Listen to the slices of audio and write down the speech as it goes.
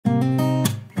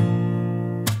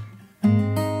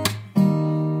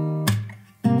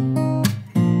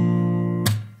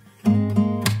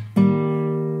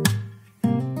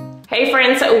Hey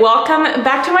friends, welcome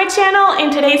back to my channel.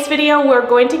 In today's video, we're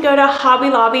going to go to Hobby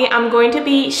Lobby. I'm going to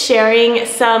be sharing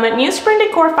some new spring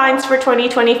decor finds for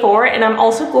 2024, and I'm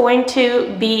also going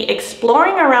to be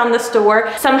exploring around the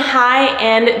store some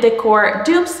high-end decor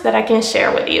dupes that I can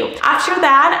share with you. After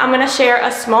that, I'm going to share a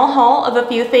small haul of a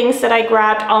few things that I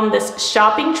grabbed on this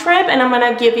shopping trip, and I'm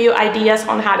going to give you ideas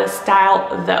on how to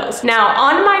style those. Now,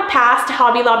 on my past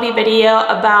Hobby Lobby video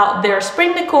about their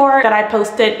spring decor that I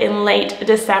posted in late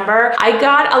December, I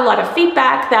got a lot of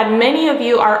feedback that many of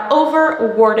you are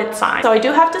over worded signs. So I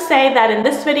do have to say that in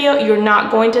this video, you're not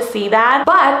going to see that.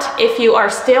 But if you are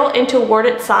still into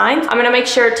worded signs, I'm gonna make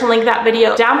sure to link that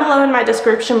video down below in my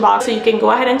description box so you can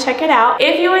go ahead and check it out.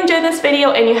 If you enjoyed this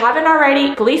video and you haven't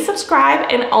already, please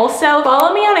subscribe and also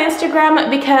follow me on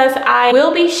Instagram because I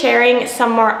will be sharing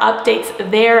some more updates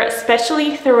there,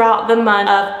 especially throughout the month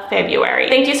of February.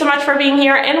 Thank you so much for being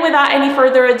here, and without any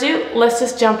further ado, let's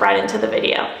just jump right into the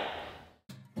video.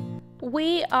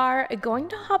 We are going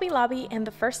to Hobby Lobby, and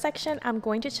the first section I'm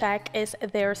going to check is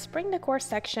their spring decor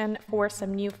section for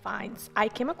some new finds. I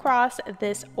came across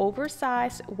this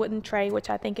oversized wooden tray,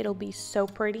 which I think it'll be so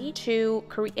pretty to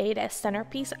create a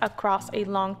centerpiece across a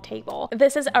long table.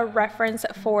 This is a reference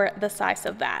for the size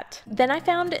of that. Then I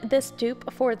found this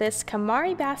dupe for this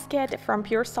Kamari basket from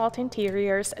Pure Salt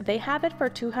Interiors. They have it for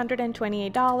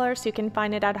 $228. You can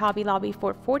find it at Hobby Lobby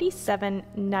for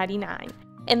 $47.99.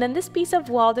 And then this piece of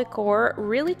wall decor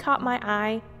really caught my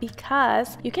eye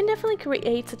because you can definitely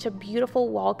create such a beautiful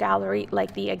wall gallery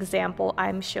like the example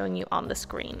I'm showing you on the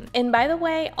screen. And by the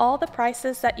way, all the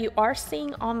prices that you are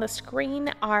seeing on the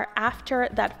screen are after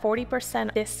that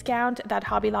 40% discount that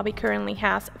Hobby Lobby currently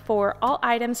has for all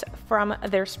items from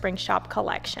their spring shop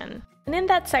collection. And in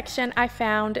that section, I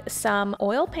found some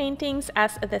oil paintings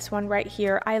as this one right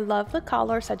here. I love the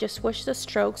colors. I just wish the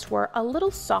strokes were a little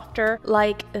softer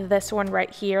like this one right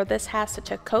here. This has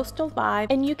such a coastal vibe,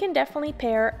 and you can definitely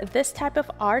pair this type of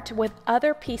art with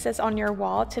other pieces on your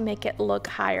wall to make it look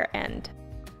higher end.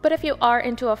 But if you are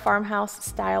into a farmhouse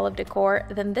style of decor,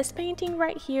 then this painting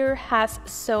right here has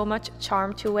so much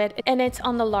charm to it, and it's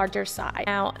on the larger side.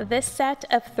 Now, this set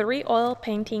of 3 oil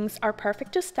paintings are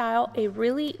perfect to style a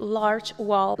really large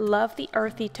wall. Love the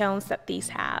earthy tones that these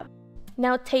have.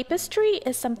 Now, tapestry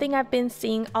is something I've been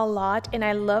seeing a lot, and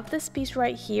I love this piece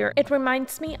right here. It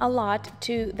reminds me a lot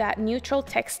to that neutral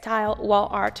textile wall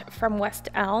art from West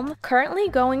Elm, currently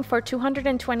going for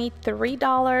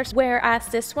 $223, whereas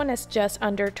this one is just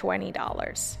under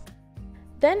 $20.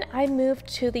 Then I moved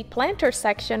to the planter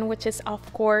section, which is of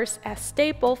course a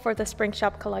staple for the spring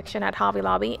shop collection at Hobby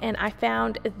Lobby, and I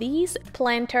found these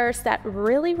planters that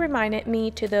really reminded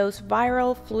me to those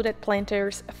viral fluted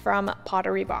planters from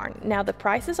Pottery Barn. Now the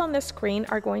prices on the screen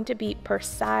are going to be per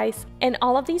size, and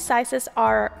all of these sizes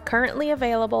are currently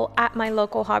available at my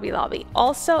local Hobby Lobby.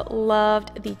 Also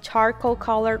loved the charcoal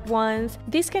colored ones.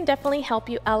 These can definitely help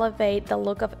you elevate the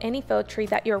look of any faux tree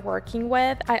that you're working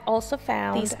with. I also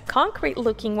found these concrete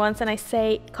looking ones, and I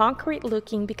say concrete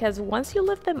looking because once you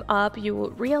lift them up, you will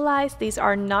realize these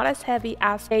are not as heavy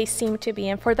as they seem to be,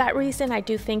 and for that reason I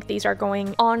do think these are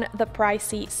going on the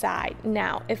pricey side.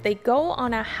 Now, if they go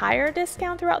on a higher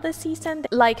discount throughout the season,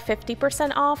 like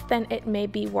 50% off, then it may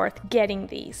be worth getting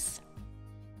these.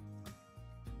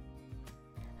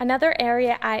 Another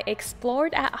area I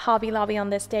explored at Hobby Lobby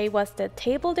on this day was the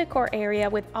table decor area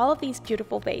with all of these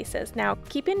beautiful vases. Now,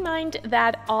 keep in mind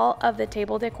that all of the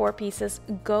table decor pieces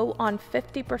go on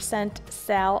 50%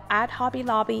 sale at Hobby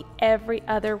Lobby every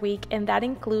other week, and that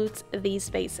includes these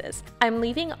vases. I'm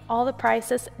leaving all the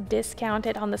prices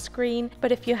discounted on the screen,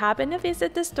 but if you happen to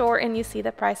visit the store and you see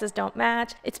the prices don't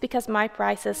match, it's because my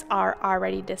prices are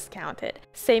already discounted.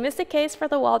 Same is the case for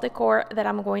the wall decor that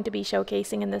I'm going to be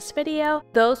showcasing in this video.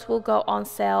 Those will go on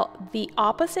sale the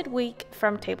opposite week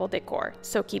from table decor,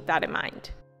 so keep that in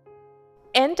mind.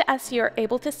 And as you're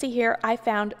able to see here, I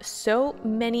found so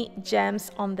many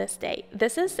gems on this day.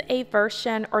 This is a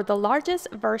version, or the largest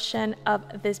version,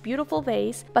 of this beautiful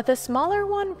vase, but the smaller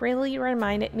one really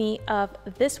reminded me of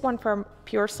this one from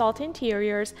Pure Salt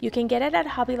Interiors. You can get it at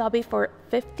Hobby Lobby for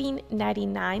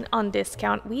 $15.99 on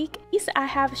discount week. These I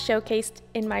have showcased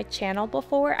in my channel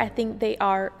before. I think they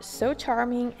are so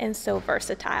charming and so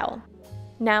versatile.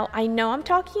 Now, I know I'm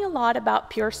talking a lot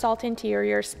about pure salt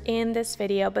interiors in this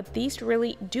video, but these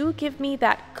really do give me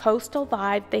that coastal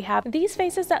vibe. They have these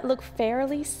vases that look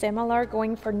fairly similar,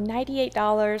 going for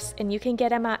 $98, and you can get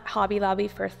them at Hobby Lobby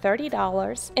for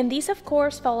 $30. And these, of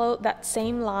course, follow that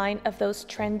same line of those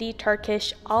trendy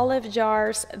Turkish olive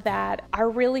jars that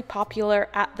are really popular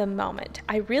at the moment.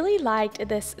 I really liked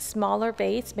this smaller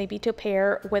vase, maybe to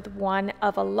pair with one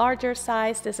of a larger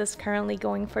size. This is currently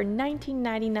going for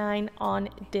 $19.99 on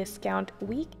discount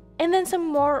week. And then some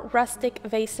more rustic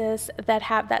vases that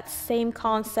have that same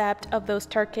concept of those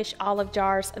Turkish olive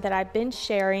jars that I've been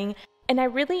sharing. And I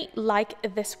really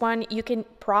like this one. You can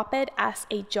prop it as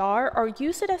a jar or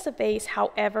use it as a vase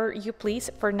however you please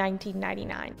for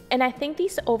 $19.99. And I think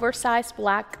these oversized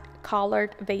black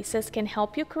collared vases can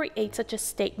help you create such a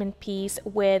statement piece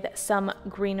with some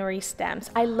greenery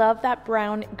stems. I love that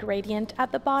brown gradient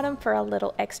at the bottom for a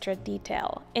little extra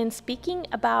detail. And speaking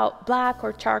about black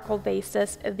or charcoal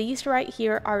vases, these right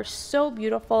here are so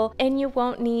beautiful, and you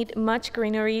won't need much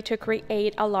greenery to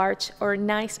create a large or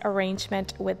nice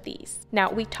arrangement with these.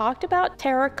 Now, we talked about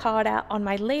terracotta on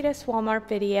my latest Walmart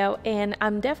video, and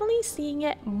I'm definitely seeing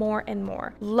it more and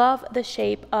more. Love the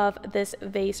shape of this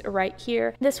vase right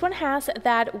here. This one has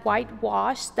that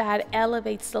whitewash that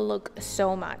elevates the look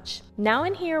so much. Now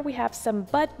in here we have some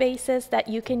bud vases that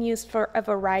you can use for a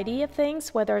variety of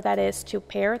things, whether that is to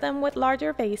pair them with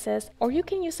larger vases or you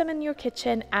can use them in your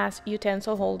kitchen as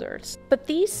utensil holders. But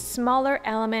these smaller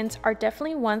elements are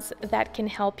definitely ones that can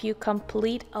help you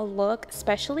complete a look,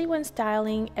 especially when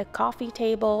styling a coffee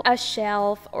table, a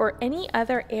shelf, or any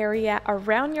other area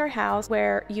around your house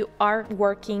where you are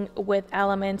working with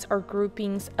elements or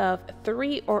groupings of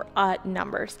 3 or odd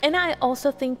numbers. And I also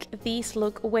think these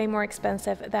look way more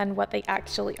expensive than what they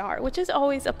actually are, which is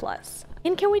always a plus.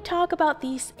 And can we talk about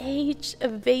these aged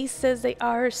vases? They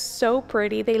are so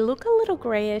pretty. They look a little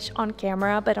grayish on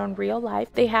camera, but on real life,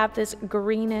 they have this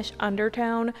greenish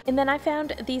undertone. And then I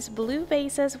found these blue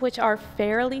vases, which are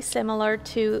fairly similar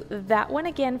to that one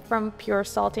again from Pure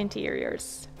Salt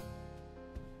Interiors.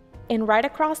 And right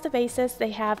across the vases,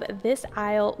 they have this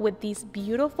aisle with these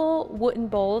beautiful wooden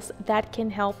bowls that can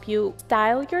help you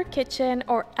style your kitchen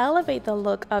or elevate the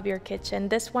look of your kitchen.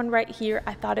 This one right here,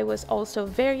 I thought it was also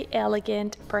very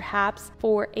elegant, perhaps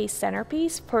for a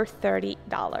centerpiece for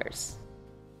 $30.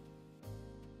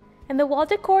 In the wall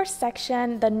decor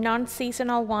section, the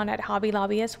non-seasonal one at Hobby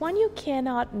Lobby is one you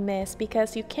cannot miss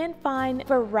because you can find a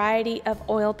variety of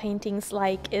oil paintings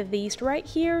like these right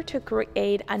here to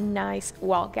create a nice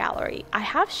wall gallery. I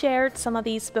have shared some of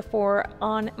these before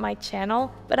on my channel,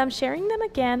 but I'm sharing them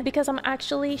again because I'm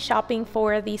actually shopping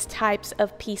for these types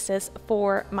of pieces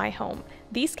for my home.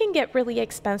 These can get really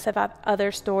expensive at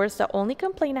other stores. The only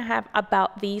complaint I have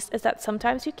about these is that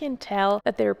sometimes you can tell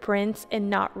that they're prints and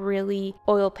not really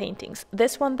oil paintings.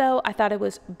 This one though, I thought it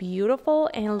was beautiful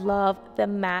and love the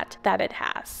matte that it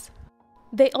has.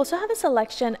 They also have a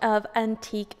selection of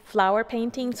antique flower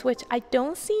paintings, which I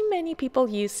don't see many people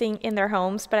using in their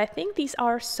homes, but I think these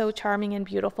are so charming and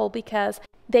beautiful because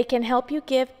they can help you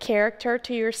give character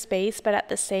to your space, but at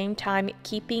the same time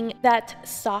keeping that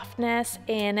softness,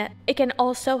 and it can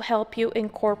also help you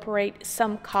incorporate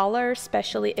some color,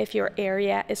 especially if your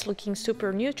area is looking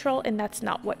super neutral and that's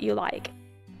not what you like.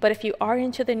 But if you are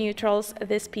into the neutrals,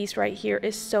 this piece right here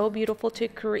is so beautiful to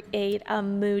create a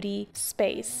moody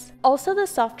space. Also, the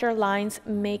softer lines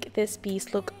make this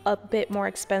piece look a bit more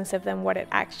expensive than what it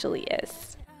actually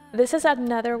is. This is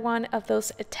another one of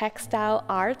those textile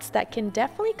arts that can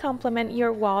definitely complement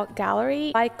your wall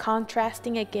gallery by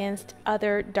contrasting against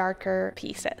other darker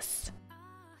pieces.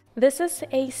 This is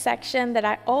a section that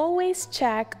I always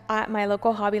check at my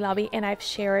local Hobby Lobby, and I've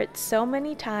shared it so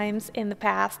many times in the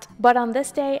past. But on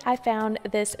this day, I found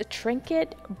this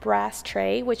trinket brass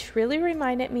tray, which really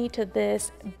reminded me to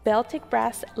this Baltic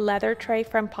brass leather tray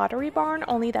from Pottery Barn,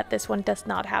 only that this one does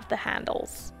not have the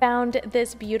handles. Found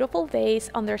this beautiful vase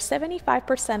on their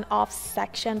 75% off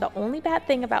section. The only bad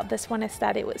thing about this one is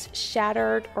that it was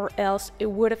shattered, or else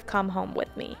it would have come home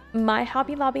with me. My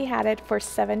Hobby Lobby had it for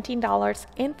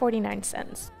 $17.49.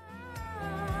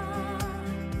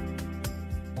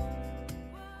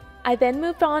 I then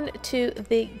moved on to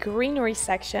the greenery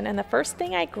section, and the first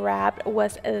thing I grabbed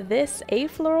was this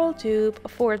floral dupe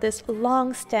for this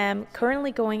long stem,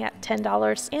 currently going at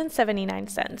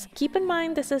 $10.79. Keep in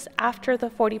mind this is after the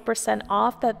 40%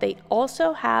 off that they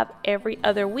also have every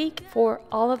other week for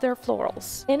all of their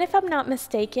florals. And if I'm not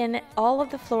mistaken, all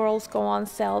of the florals go on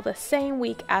sale the same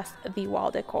week as the wall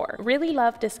decor. Really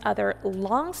love this other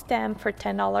long stem for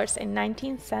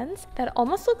 $10.19 that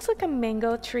almost looks like a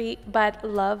mango tree, but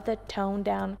love the toned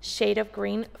down shade of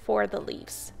green for the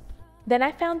leaves. Then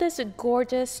I found this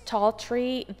gorgeous tall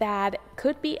tree that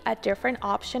could be a different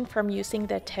option from using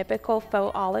the typical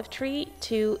faux olive tree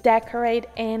to decorate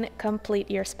and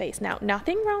complete your space. Now,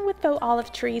 nothing wrong with faux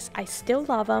olive trees. I still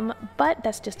love them, but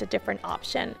that's just a different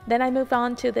option. Then I moved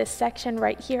on to this section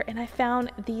right here and I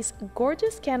found these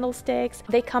gorgeous candlesticks.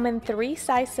 They come in 3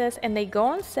 sizes and they go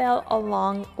on sale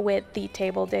along with the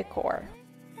table decor.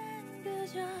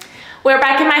 We're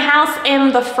back in my house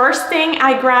and the first thing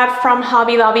I grabbed from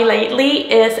Hobby Lobby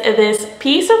lately is this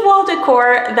piece of wall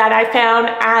decor that I found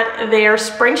at their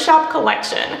spring shop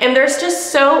collection. And there's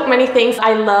just so many things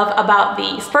I love about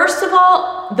these. First of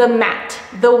all, the mat.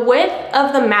 The width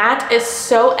of the mat is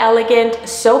so elegant,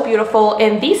 so beautiful,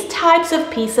 and these types of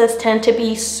pieces tend to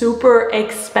be super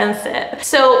expensive.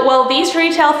 So while these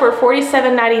retail for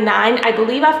 $47.99, I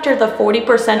believe after the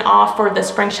 40% off for the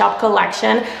spring shop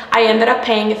collection, I ended up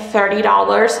paying $30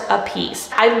 a piece.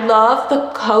 I love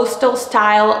the coastal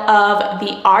style of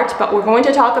the art, but we're going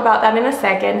to talk about that in a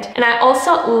second. And I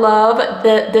also love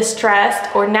the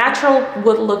distressed or natural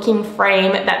wood looking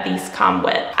frame that these come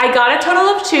with. I got a total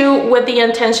of 2 with the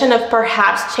intention of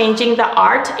perhaps changing the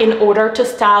art in order to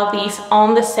style these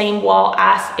on the same wall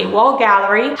as a wall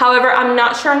gallery. However, I'm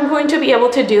not sure I'm going to be able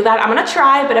to do that. I'm gonna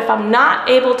try, but if I'm not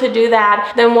able to do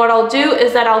that, then what I'll do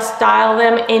is that I'll style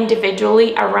them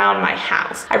individually around my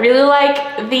house. I really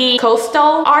like the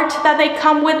coastal art that they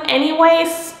come with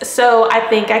anyways, so I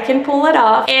think I can pull it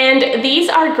off. And these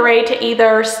are great to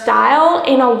either style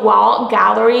in a wall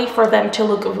gallery for them to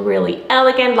look really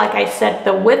elegant. Like I said,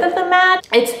 the width of the mat,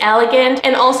 it's elegant.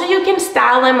 And also you can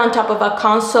style them on top of a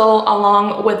console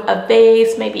along with a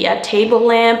vase, maybe a table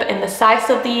lamp, and the size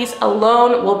of these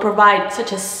alone will provide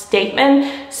such a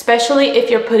statement, especially if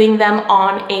you're putting them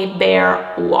on a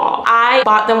bare wall. I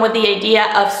bought them with the idea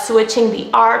of switching the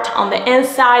art on the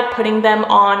inside, putting them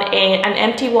on an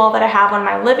empty wall that I have on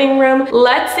my living room.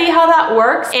 Let's see how that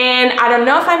works. And I don't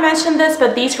know if I mentioned this,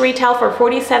 but these retail for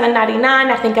 $47.99.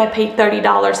 I think I paid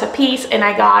 $30 a piece and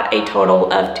I got a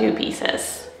total of 2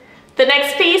 pieces. The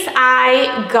next piece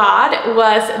I got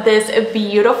was this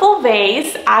beautiful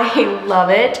vase. I love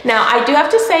it. Now, I do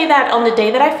have to say that on the day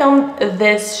that I filmed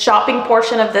this shopping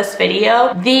portion of this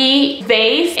video, the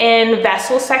vase and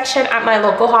vessel section at my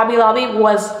local Hobby Lobby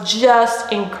was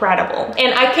just incredible.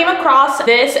 And I came across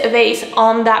this vase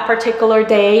on that particular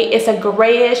day. It's a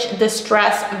grayish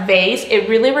distressed vase. It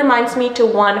really reminds me to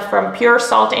one from Pure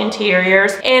Salt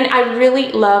Interiors, and I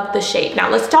really love the shape. Now,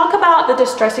 let's talk about the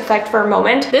distress effect for a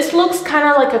moment. This looks kind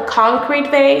of like a concrete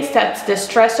vase that's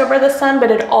distressed over the sun, but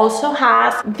it also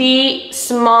has the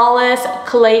smallest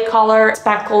clay color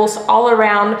speckles all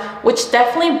around, which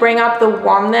definitely bring up the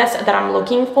warmness that I'm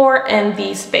looking for in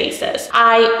these vases.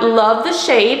 I love the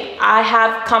shape. I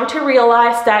have come to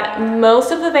realize that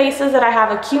most of the vases that I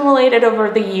have accumulated over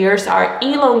the years are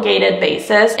elongated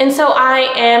vases, and so I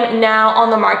am now on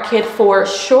the market for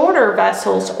shorter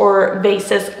vessels or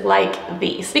vases like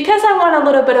these. Because I want a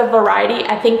little bit of variety,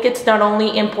 I think it's not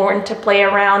only important to play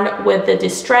around with the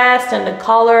distress and the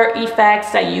color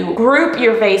effects that you group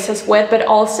your vases with, but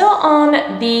also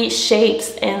on the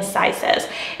shapes and sizes.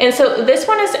 And so this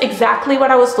one is exactly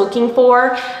what I was looking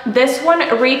for. This one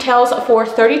retails for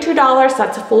 $32.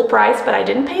 That's a full price, but I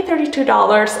didn't pay $32.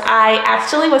 I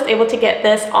actually was able to get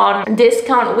this on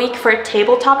discount week for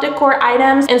tabletop decor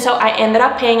items, and so I ended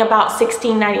up paying about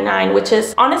 $16.99, which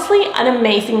is honestly an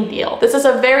amazing deal. This is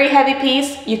a very heavy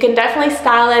piece. You can definitely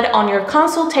style it on your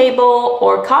console table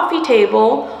or coffee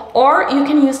table, or you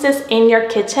can use this in your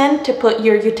kitchen to put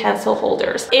your utensil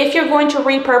holders. If you're going to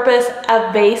repurpose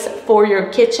a vase for your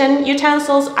kitchen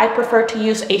utensils, I prefer to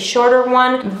use a shorter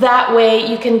one. That way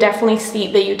you can definitely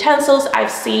see the utensils. I've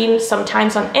seen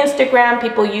sometimes on Instagram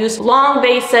people use long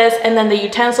vases and then the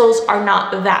utensils are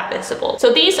not that visible.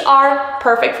 So these are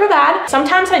perfect for that.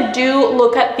 Sometimes I do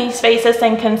look at these vases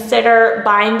and consider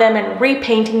buying them and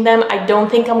repainting them. I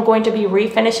don't think I'm going to be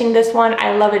refinishing this one.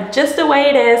 I love it just the way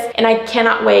it is, and I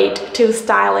cannot wait to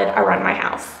style it around my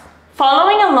house.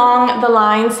 Following along the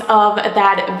lines of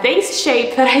that vase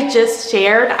shape that I just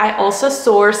shared, I also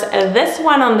sourced this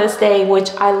one on this day, which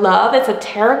I love. It's a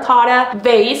terracotta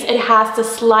vase. It has the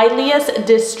slightest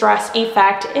distress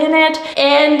effect in it,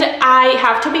 and I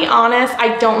have to be honest,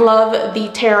 I don't love the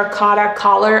terracotta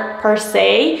color per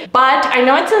se, but I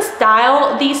know it's a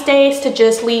style these days to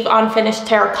just leave unfinished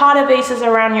terracotta vases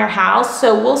around your house,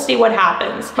 so we'll see what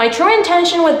happens. My true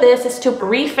intention with this is to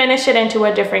refinish it into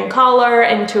a different color,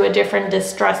 into a different different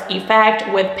distress effect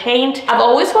with paint. I've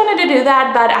always wanted to do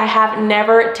that, but I have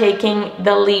never taken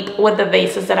the leap with the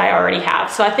vases that I already have.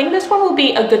 So I think this one will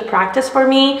be a good practice for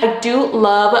me. I do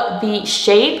love the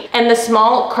shape and the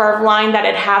small curve line that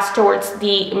it has towards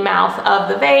the mouth of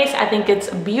the vase. I think it's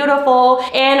beautiful.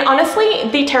 And honestly,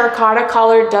 the terracotta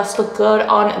color does look good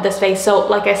on this vase. So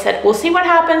like I said, we'll see what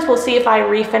happens. We'll see if I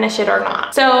refinish it or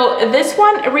not. So this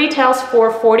one retails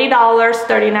for $40,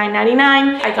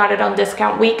 $39.99. I got it on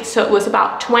discount week, so it was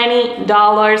about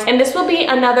 $20. And this will be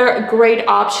another great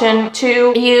option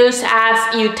to use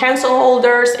as utensil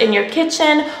holders in your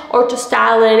kitchen or to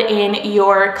style it in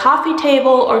your coffee table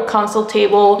or console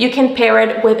table. You can pair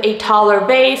it with a taller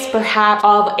vase, perhaps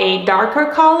of a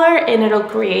darker color, and it'll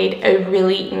create a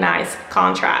really nice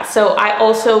contrast. So I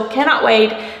also cannot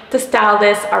wait to style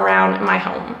this around my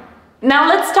home. Now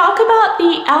let's talk about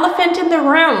the elephant in the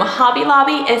room. Hobby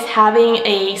Lobby is having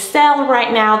a sale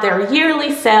right now, their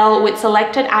yearly sale with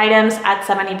selected items at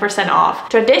 70% off.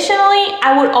 Traditionally,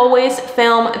 I would always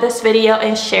film this video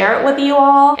and share it with you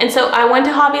all. And so I went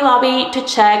to Hobby Lobby to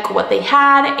check what they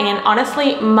had. And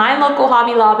honestly, my local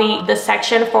Hobby Lobby, the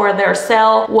section for their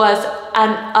sale was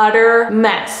an utter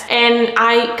mess. And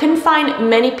I couldn't find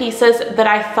many pieces that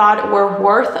I thought were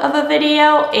worth of a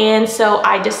video. And so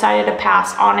I decided to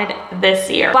pass on it this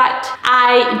year. But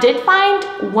I did find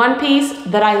one piece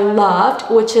that I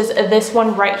loved, which is this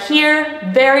one right here.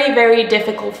 Very, very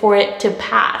difficult for it to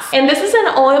pass. And this is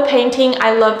an oil painting.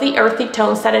 I love the earthy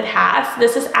tones that it has.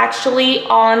 This is actually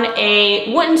on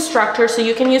a wooden structure, so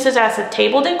you can use it as a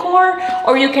table decor,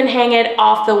 or you can hang it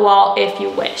off the wall if you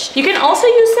wish. You can also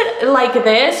use it like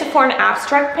this for an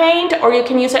abstract paint, or you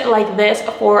can use it like this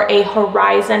for a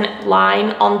horizon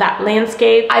line on that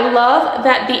landscape. I love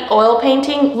that the oil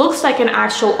painting looks like an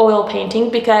actual oil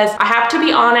painting, because I have to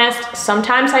be honest,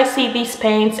 sometimes I see these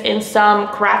paints in some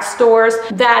craft stores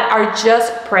that are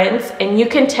just prints and you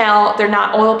can tell they're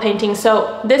not oil paintings.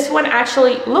 So this one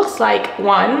actually looks like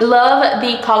one. Love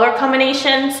the color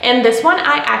combinations, and this one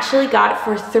I actually got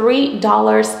for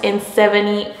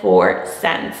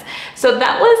 $3.74. So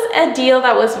that was a deal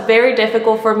that was very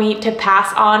difficult for me to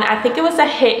pass on. I think it was a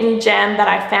hidden gem that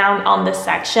I found on this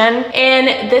section.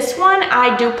 And this one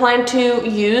I do plan to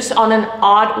use on an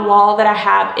odd wall that I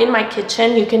have in my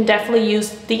kitchen. You can definitely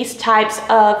use these types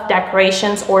of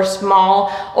decorations or small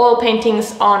oil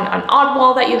paintings on an odd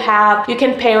wall that you have. You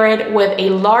can pair it with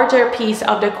a larger piece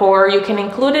of decor. You can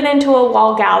include it into a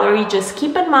wall gallery. Just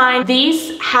keep in mind,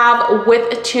 these have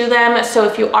width to them. So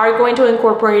if you are going to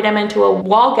incorporate them into a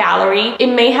wall gallery, it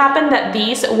may happen that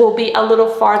these will be a little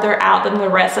farther out than the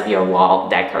rest of your wall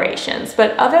decorations.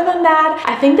 But other than that,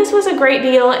 I think this was a great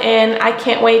deal, and I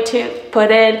can't wait to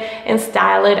put it and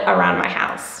style it around my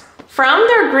house. From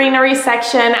their greenery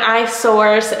section, I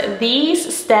sourced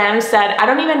these stems that I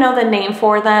don't even know the name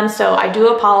for them, so I do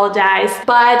apologize.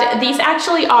 But these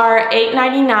actually are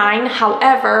 $8.99.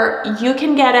 However, you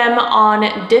can get them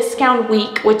on discount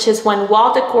week, which is when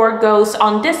wall decor goes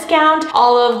on discount.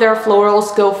 All of their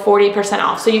florals go 40%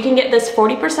 off. So you can get this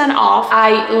 40% off.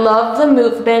 I love the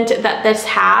movement that this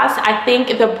has. I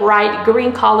think the bright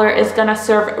green color is gonna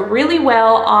serve really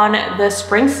well on the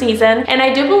spring season. And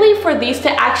I do believe for these to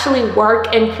actually work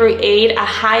and create a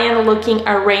high-end looking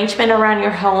arrangement around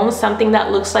your home, something that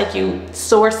looks like you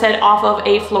source it off of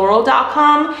a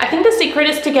floral.com. I think the secret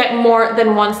is to get more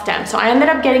than one stem. So I ended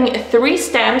up getting 3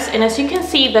 stems, and as you can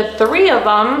see, the 3 of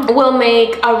them will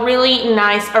make a really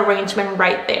nice arrangement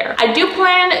right there. I do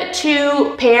plan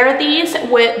to pair these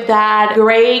with that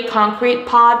gray concrete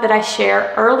pot that I shared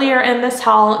earlier in this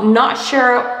haul. Not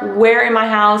sure where in my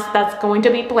house that's going to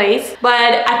be placed,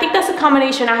 but I think that's a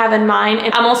combination I have in mind.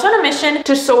 And I'm also on a mission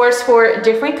to source for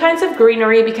different kinds of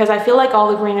greenery, because I feel like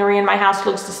all the greenery in my house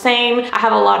looks the same. I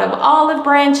have a lot of olive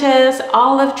branches,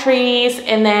 olive trees,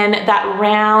 and then that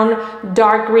round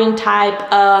dark green type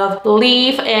of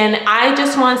leaf, and I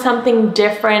just want something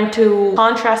different to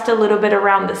contrast a little bit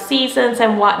around the seasons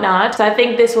and whatnot. So I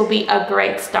think this will be a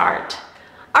great start.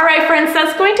 Alright friends,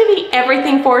 that's going to be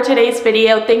everything for today's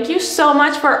video. Thank you so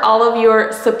much for all of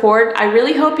your support. I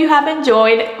really hope you have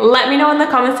enjoyed. Let me know in the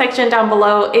comment section down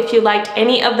below if you liked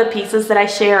any of the pieces that I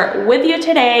share with you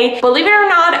today. Believe it or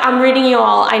not, I'm reading you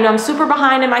all. I know I'm super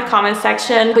behind in my comment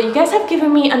section, but you guys have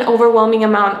given me an overwhelming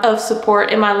amount of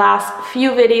support in my last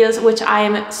few videos, which I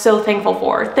am so thankful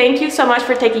for. Thank you so much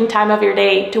for taking time of your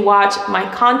day to watch my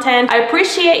content. I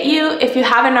appreciate you. If you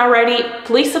haven't already,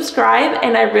 please subscribe,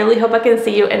 and I really hope I can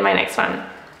see you in my next one.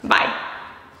 Bye.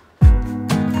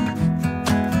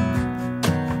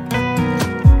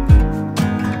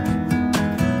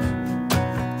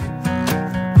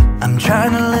 I'm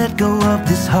trying to let go of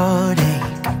this heart.